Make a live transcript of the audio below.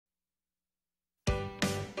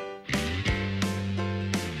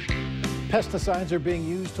Pesticides are being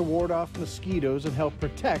used to ward off mosquitoes and help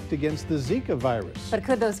protect against the Zika virus. But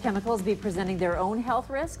could those chemicals be presenting their own health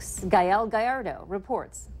risks? Gael Gallardo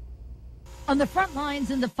reports. On the front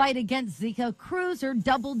lines in the fight against Zika, crews are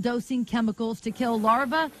double dosing chemicals to kill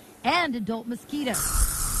larvae and adult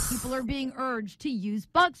mosquitoes. People are being urged to use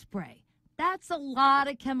bug spray. That's a lot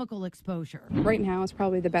of chemical exposure. Right now is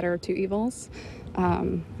probably the better of two evils.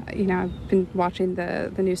 I've been watching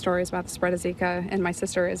the news stories about the spread of Zika, and my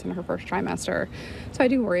sister is in her first trimester. So I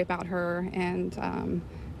do worry about her, and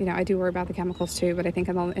I do worry about the chemicals too, but I think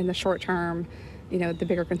in the short term, the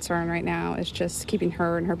bigger concern right now is just keeping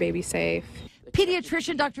her and her baby safe.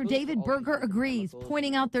 Pediatrician Dr. David Berger agrees,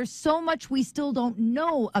 pointing out there's so much we still don't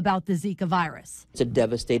know about the Zika virus. It's a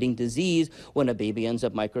devastating disease when a baby ends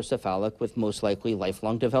up microcephalic with most likely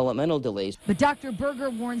lifelong developmental delays. But Dr. Berger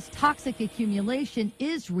warns toxic accumulation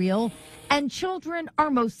is real and children are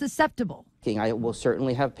most susceptible. I will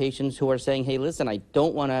certainly have patients who are saying, hey, listen, I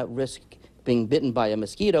don't want to risk being bitten by a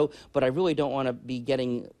mosquito, but I really don't want to be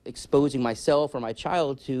exposing myself or my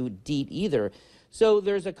child to DEET either. So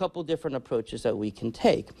there's a couple different approaches that we can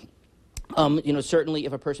take. Certainly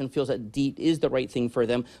if a person feels that DEET is the right thing for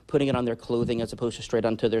them, putting it on their clothing as opposed to straight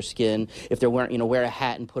onto their skin. If they're wearing, wear a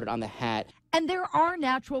hat and put it on the hat. And there are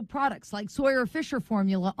natural products like Sawyer Fisher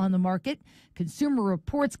formula on the market. Consumer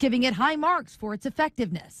Reports giving it high marks for its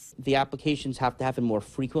effectiveness. The applications have to happen more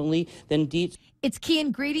frequently than DEET. Its key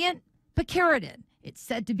ingredient, picaridin. It's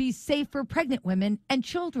said to be safe for pregnant women and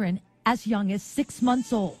children as young as 6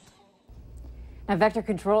 months old. Now, Vector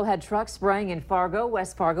Control had trucks spraying in Fargo,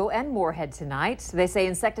 West Fargo, and Moorhead tonight. They say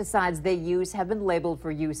insecticides they use have been labeled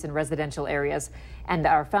for use in residential areas and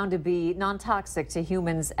are found to be non-toxic to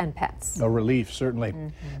humans and pets. A relief, certainly.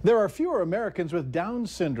 There are fewer Americans with Down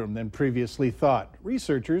syndrome than previously thought.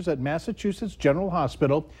 Researchers at Massachusetts General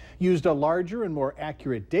Hospital used a larger and more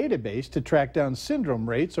accurate database to track down syndrome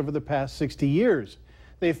rates over the past 60 years.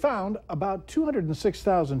 They found about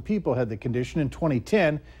 206,000 people had the condition in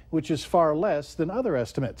 2010, which is far less than other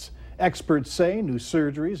estimates. Experts say new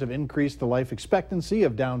surgeries have increased the life expectancy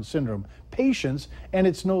of Down syndrome patients, and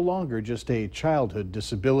it's no longer just a childhood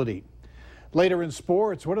disability. Later in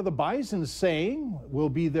sports, what are the Bisons saying will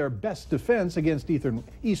be their best defense against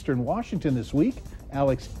Eastern Washington this week?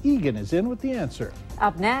 Alex Egan is in with the answer.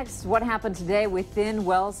 Up next, what happened today within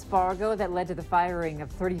Wells Fargo that led to the firing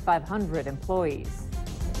of 3,500 employees?